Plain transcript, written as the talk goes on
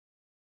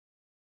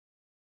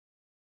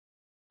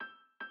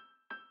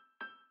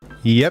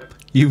Yep,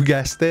 you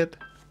guessed it.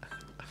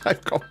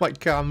 I've got my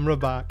camera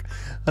back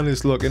and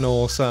it's looking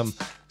awesome.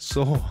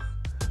 So,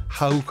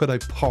 how could I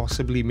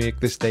possibly make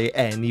this day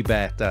any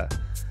better?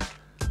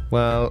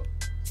 Well,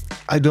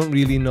 I don't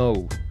really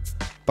know,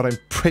 but I'm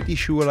pretty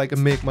sure I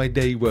can make my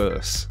day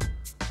worse.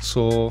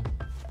 So,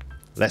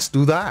 let's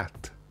do that.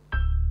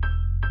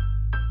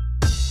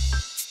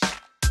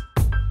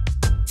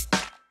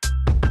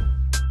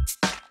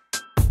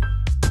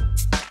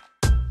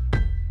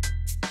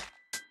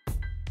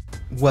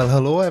 Well,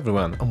 hello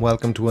everyone, and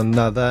welcome to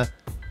another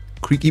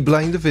Creaky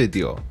Blinder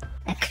video.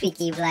 A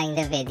Creaky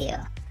Blinder video.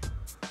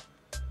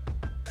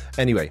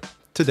 Anyway,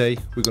 today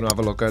we're going to have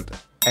a look at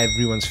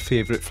everyone's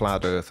favourite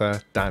flat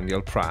earther,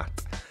 Daniel Pratt,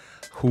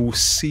 who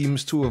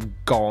seems to have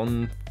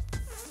gone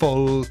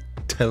full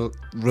tilt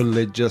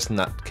religious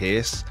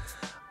nutcase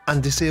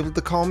and disabled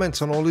the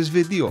comments on all his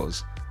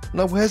videos.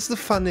 Now, where's the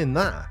fun in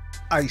that?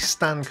 I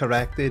stand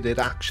corrected, it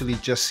actually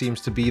just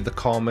seems to be the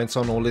comments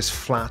on all his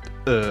flat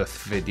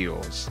earth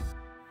videos.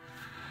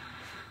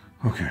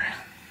 Okay,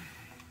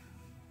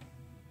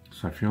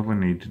 so I feel the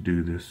need to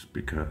do this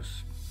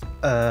because...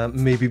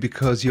 maybe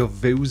because your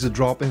views are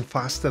dropping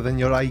faster than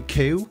your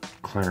IQ?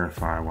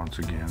 Clarify once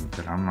again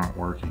that I'm not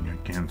working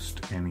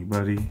against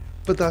anybody.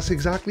 But that's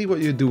exactly what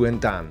you're doing,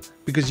 Dan,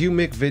 because you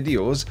make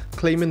videos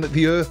claiming that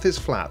the earth is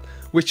flat,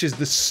 which is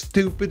the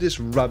stupidest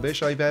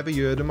rubbish I've ever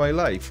heard in my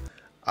life.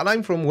 And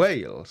I'm from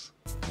Wales.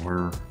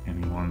 Or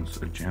anyone's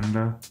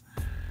agenda.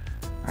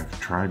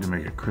 I've tried to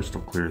make it crystal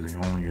clear the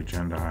only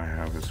agenda I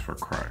have is for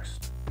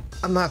Christ.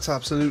 And that's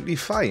absolutely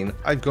fine.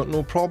 I've got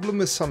no problem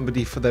with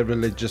somebody for their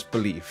religious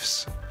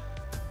beliefs.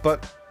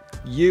 But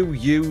you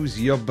use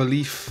your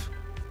belief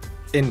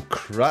in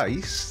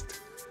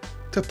Christ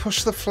to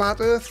push the flat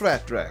earth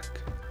rhetoric.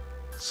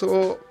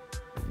 So,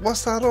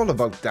 what's that all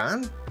about,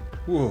 Dan?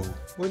 Whoa,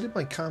 why did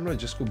my camera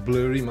just go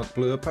blurry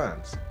McBlur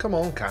pants? Come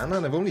on,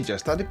 Canon, I've only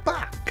just had it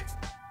back.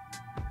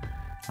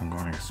 I'm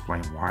going to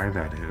explain why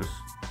that is.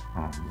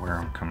 Where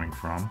I'm coming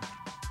from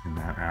in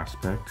that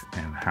aspect,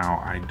 and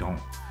how I don't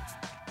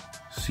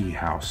see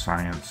how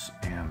science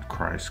and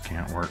Christ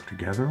can't work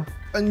together.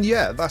 And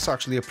yeah, that's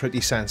actually a pretty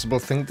sensible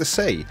thing to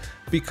say,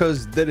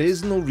 because there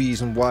is no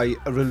reason why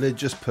a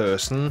religious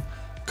person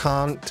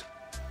can't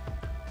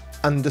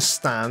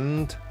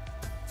understand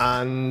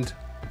and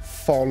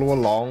follow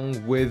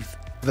along with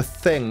the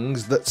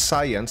things that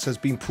science has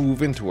been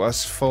proving to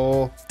us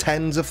for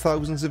tens of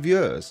thousands of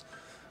years.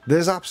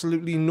 There's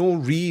absolutely no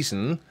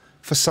reason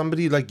for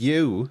somebody like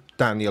you,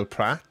 Daniel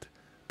Pratt,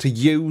 to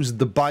use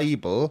the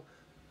Bible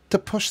to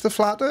push the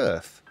flat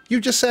earth. You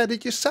just said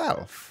it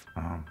yourself.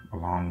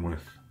 Along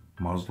with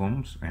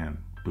Muslims and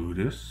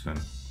Buddhists and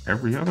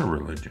every other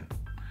religion.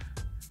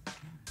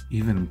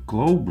 Even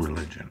globe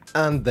religion.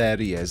 And there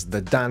he is,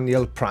 the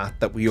Daniel Pratt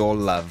that we all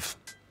love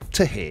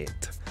to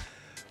hate.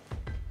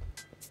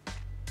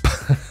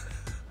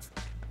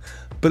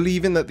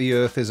 Believing that the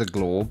earth is a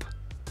globe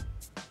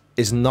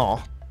is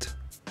not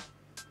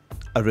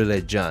a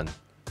religion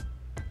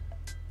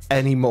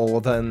any more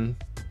than,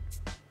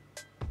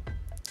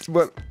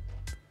 well,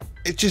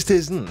 it just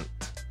isn't,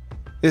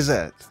 is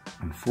it?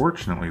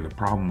 Unfortunately, the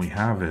problem we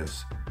have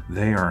is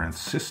they are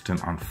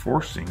insistent on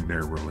forcing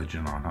their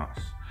religion on us.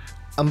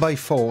 And by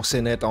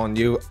forcing it on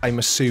you, I'm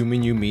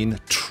assuming you mean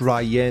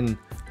trying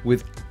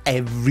with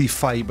every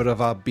fibre of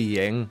our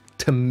being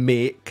to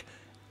make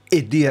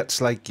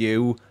idiots like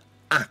you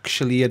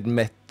actually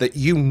admit that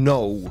you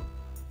know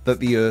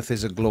that the earth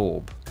is a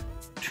globe.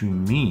 To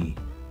me,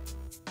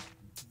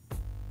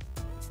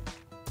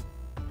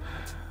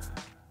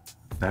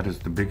 that is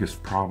the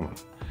biggest problem.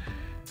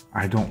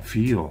 I don't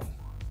feel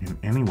in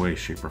any way,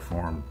 shape, or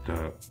form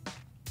the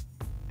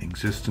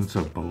existence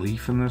of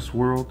belief in this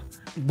world.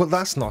 Well,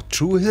 that's not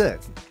true, is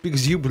it?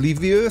 Because you believe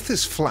the earth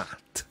is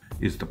flat.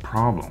 Is the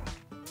problem.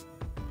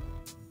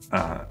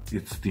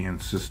 It's the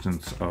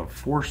insistence of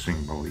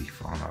forcing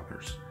belief on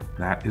others.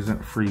 That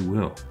isn't free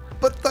will.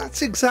 But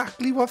that's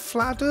exactly what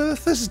flat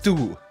earthers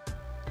do.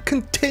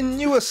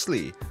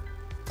 Continuously.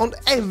 On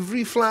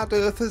every flat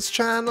earthers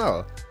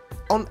channel.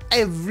 On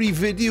every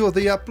video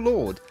they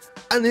upload.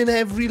 And in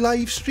every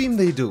live stream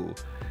they do.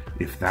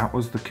 If that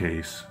was the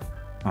case,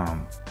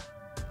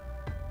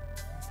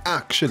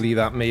 Actually,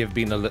 that may have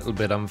been a little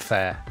bit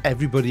unfair.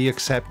 Everybody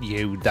except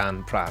you,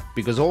 Dan Pratt,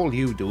 because all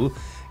you do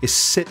is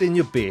sit in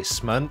your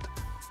basement,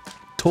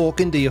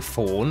 talking to your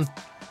phone,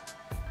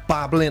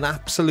 babbling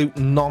absolute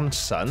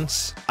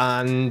nonsense,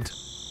 and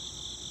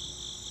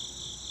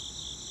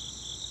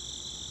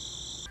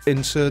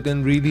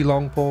inserting really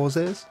long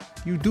pauses.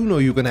 You do know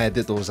you can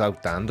edit those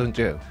out, Dan, don't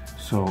you?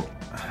 So,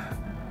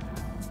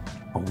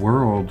 a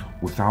world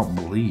without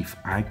belief,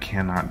 I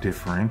cannot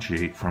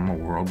differentiate from a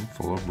world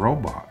full of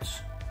robots.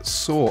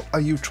 So,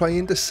 are you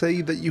trying to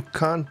say that you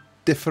can't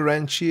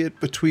differentiate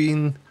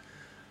between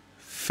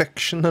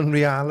fiction and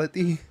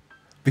reality?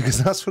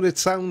 Because that's what it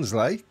sounds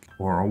like.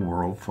 Or a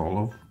world full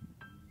of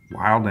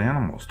wild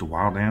animals. Do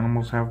wild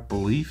animals have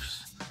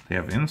beliefs? They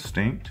have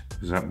instinct.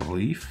 Is that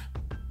belief?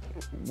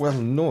 Well,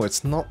 no,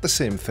 it's not the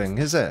same thing,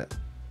 is it?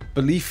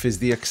 Belief is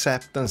the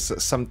acceptance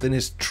that something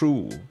is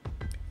true,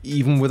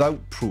 even without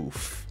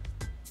proof.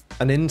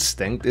 An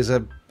instinct is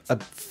a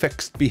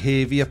fixed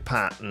behaviour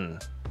pattern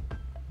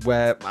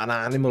where an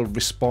animal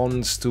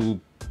responds to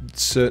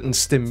certain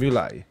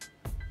stimuli.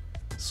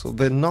 So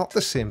they're not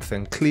the same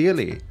thing,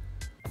 clearly.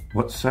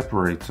 What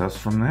separates us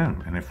from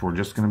them? And if we're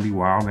just going to be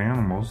wild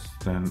animals,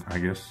 then I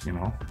guess, you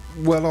know.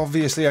 Well,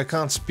 obviously I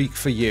can't speak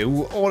for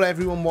you or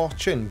everyone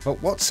watching, but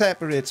what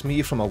separates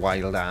me from a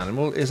wild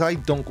animal is I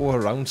don't go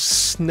around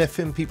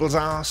sniffing people's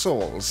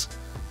arseholes.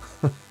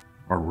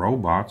 Or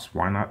robots,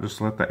 why not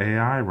just let the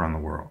AI run the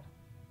world?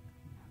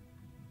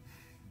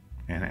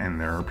 And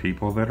there are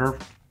people that are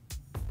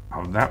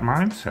of that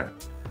mindset.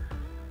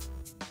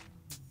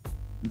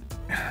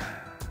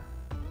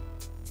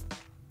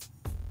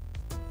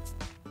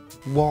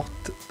 What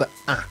the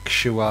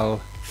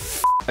actual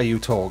are you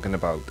talking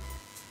about?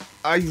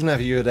 I've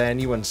never heard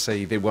anyone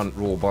say they want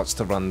robots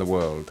to run the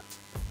world.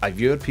 I've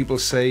heard people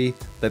say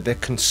that they're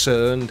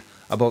concerned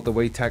about the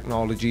way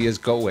technology is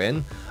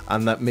going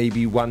and that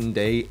maybe one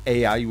day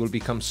AI will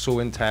become so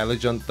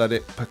intelligent that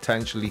it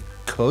potentially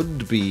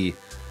could be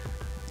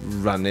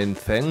running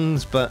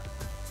things, but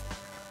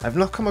I've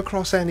not come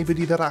across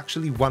anybody that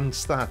actually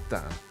wants that,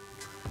 Dan.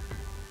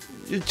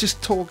 You're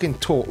just talking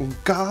total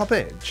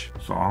garbage.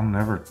 So I'll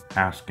never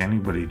ask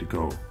anybody to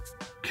go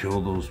kill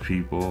those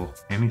people,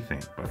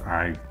 anything. But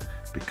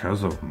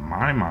because of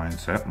my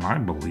mindset, my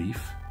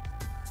belief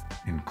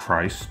in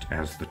Christ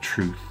as the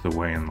truth, the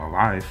way, and the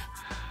life,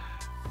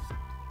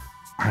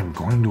 I'm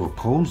going to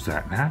oppose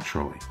that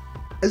naturally.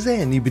 Has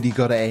anybody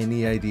got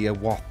any idea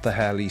what the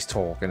hell he's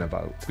talking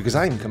about? Because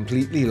I'm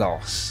completely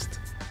lost.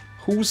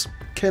 Who's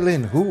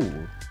killing who?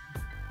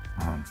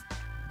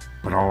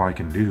 But all I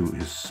can do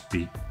is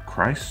speak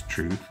Christ's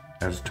truth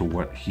as to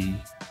what he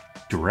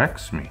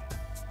directs me.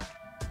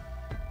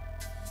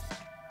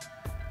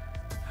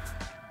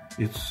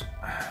 It's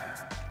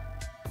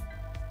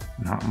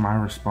not my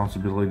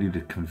responsibility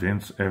to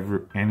convince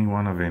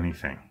anyone of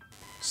anything.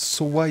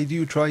 So why do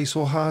you try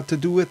so hard to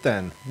do it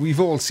then? We've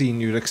all seen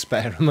your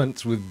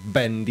experiments with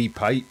bendy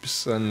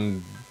pipes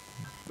and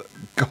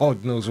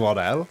God knows what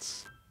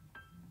else.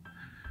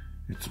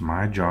 It's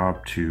my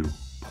job to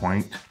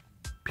point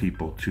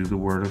people to the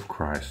word of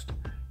Christ,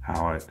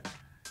 how it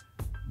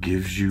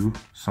gives you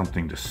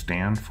something to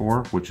stand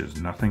for, which is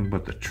nothing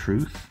but the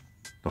truth,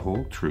 the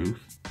whole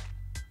truth.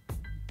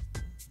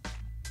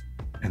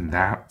 And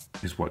that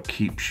is what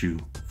keeps you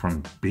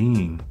from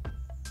being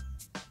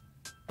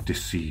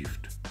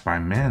deceived by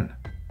men.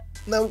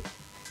 Now,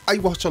 I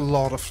watch a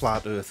lot of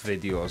flat earth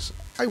videos.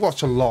 I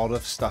watch a lot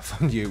of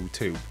stuff on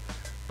YouTube.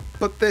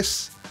 But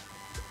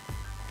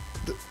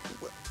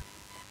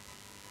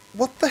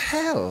what the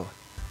hell?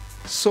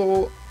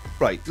 So,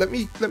 right, let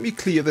me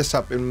clear this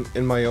up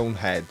in my own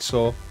head.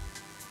 So,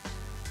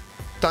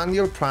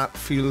 Daniel Pratt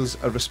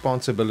feels a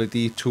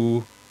responsibility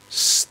to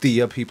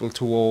steer people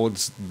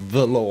towards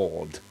the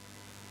Lord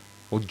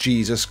or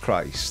Jesus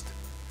Christ.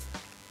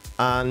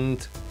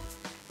 And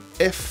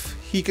if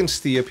he can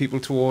steer people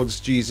towards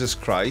Jesus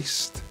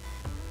Christ,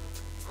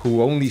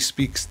 who only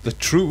speaks the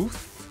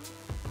truth,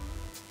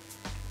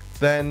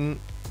 then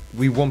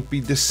we won't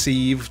be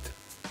deceived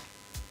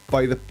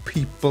by the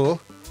people,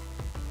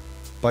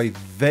 by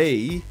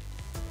the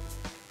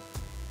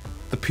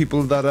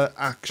people that are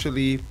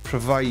actually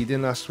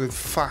providing us with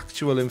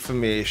factual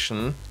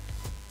information,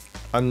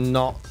 and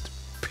not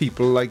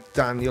people like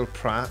Daniel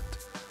Pratt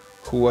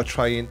who are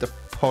trying to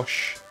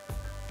push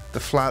the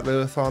flat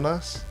earth on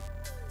us.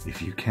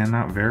 If you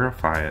cannot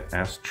verify it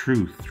as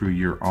truth through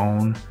your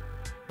own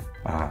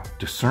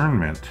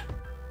discernment,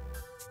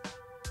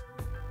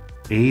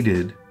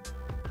 aided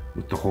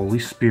with the Holy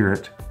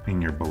Spirit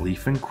in your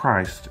belief in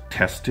Christ,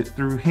 test it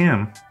through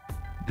Him,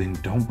 then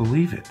don't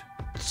believe it.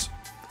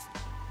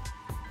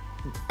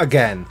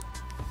 Again,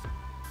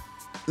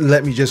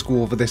 let me just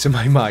go over this in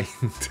my mind.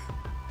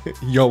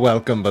 You're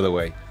welcome, by the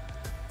way.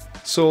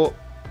 So,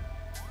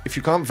 if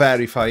you can't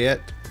verify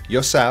it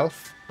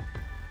yourself,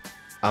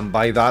 and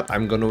by that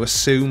I'm going to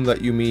assume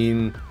that you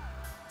mean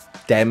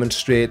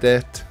demonstrate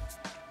it,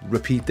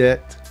 repeat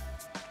it,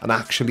 and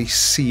actually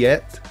see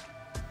it,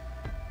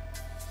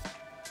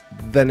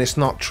 then it's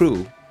not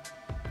true.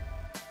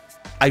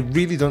 I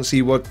really don't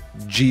see what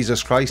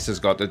Jesus Christ has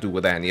got to do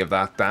with any of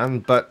that, Dan,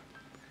 but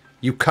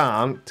you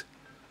can't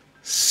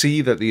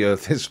see that the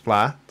earth is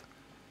flat.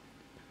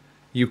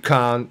 You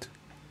can't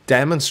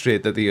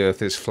demonstrate that the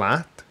earth is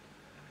flat.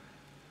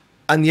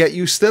 And yet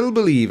you still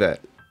believe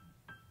it.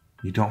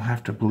 You don't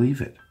have to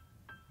believe it.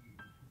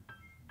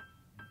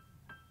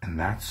 And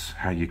that's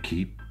how you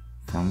keep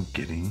from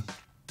getting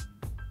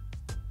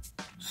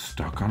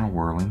stuck on a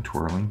whirling,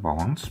 twirling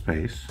ball in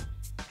space.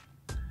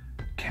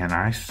 Can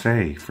I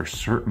say for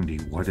certainty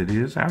what it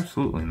is?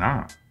 Absolutely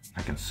not.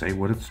 I can say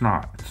what it's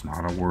not. It's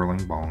not a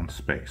whirling ball in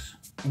space.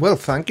 Well,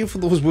 thank you for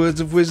those words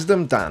of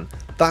wisdom, Dan.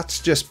 That's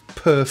just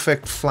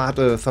perfect flat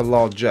earther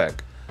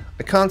logic.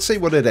 I can't say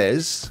what it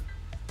is,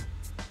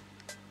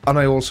 and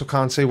I also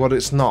can't say what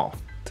it's not,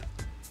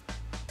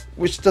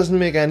 which doesn't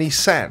make any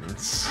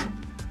sense.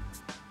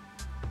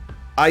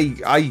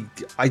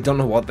 I don't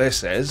know what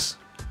this is,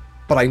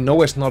 but I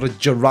know it's not a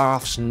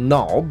giraffe's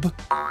knob.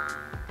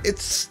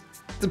 It's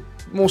the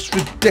most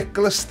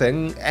ridiculous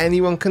thing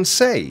anyone can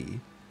say.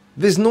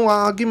 There's no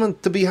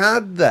argument to be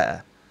had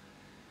there.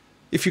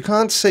 If you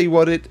can't say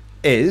what it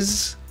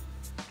is,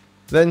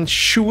 then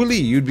surely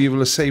you'd be able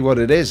to say what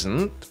it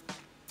isn't.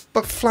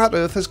 But flat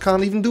earthers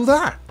can't even do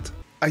that.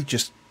 I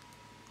just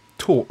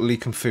totally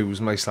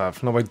confused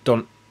myself. Now I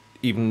don't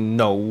even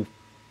know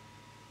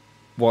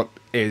what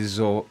is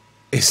or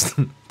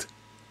isn't.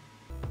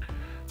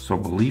 So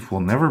belief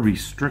will never be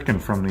stricken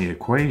from the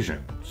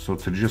equation. So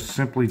to just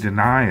simply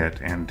deny it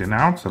and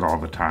denounce it all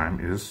the time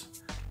is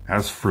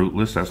as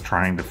fruitless as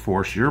trying to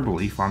force your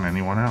belief on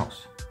anyone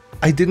else.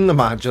 I didn't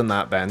imagine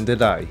that then,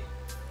 did I?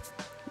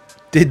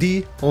 Did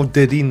he or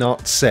did he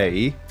not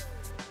say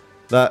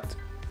that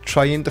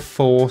trying to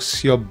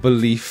force your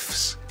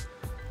beliefs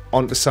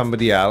onto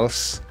somebody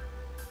else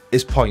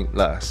is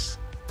pointless?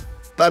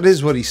 That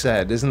is what he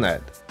said, isn't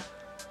it?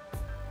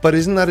 But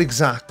isn't that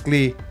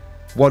exactly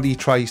what he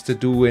tries to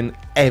do in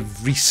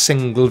every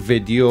single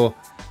video,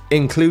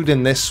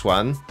 including this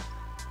one,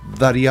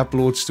 that he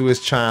uploads to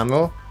his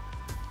channel?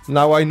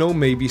 Now I know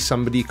maybe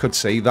somebody could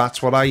say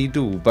that's what I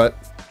do, but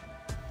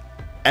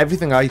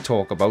everything I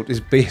talk about is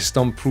based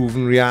on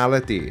proven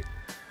reality,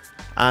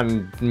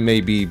 and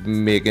maybe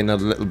making a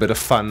little bit of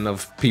fun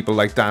of people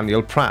like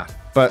Daniel Pratt.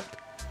 But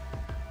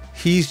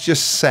he's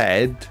just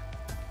said,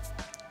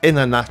 in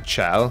a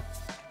nutshell,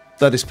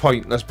 that it's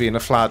pointless being a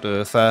flat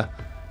earther,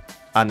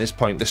 and it's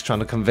pointless trying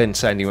to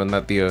convince anyone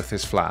that the earth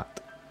is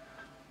flat.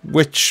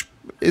 Which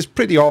is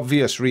pretty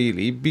obvious,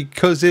 really,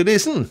 because it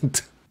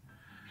isn't.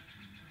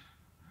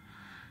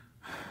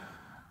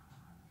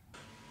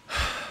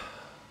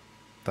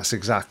 That's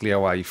exactly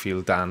how I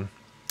feel, Dan.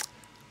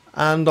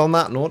 And on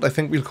that note, I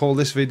think we'll call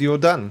this video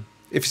done.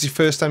 If it's your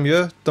first time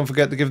here, don't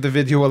forget to give the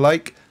video a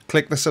like,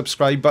 click the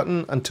subscribe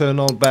button, and turn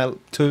on bell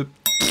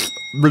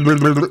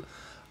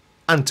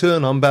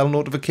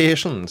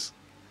notifications.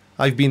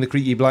 I've been the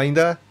Creaky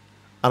Blinder,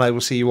 and I will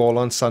see you all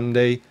on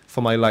Sunday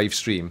for my live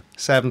stream,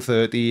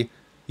 7:30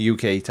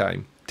 UK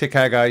time. Take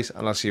care, guys,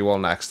 and I'll see you all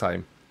next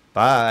time.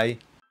 Bye.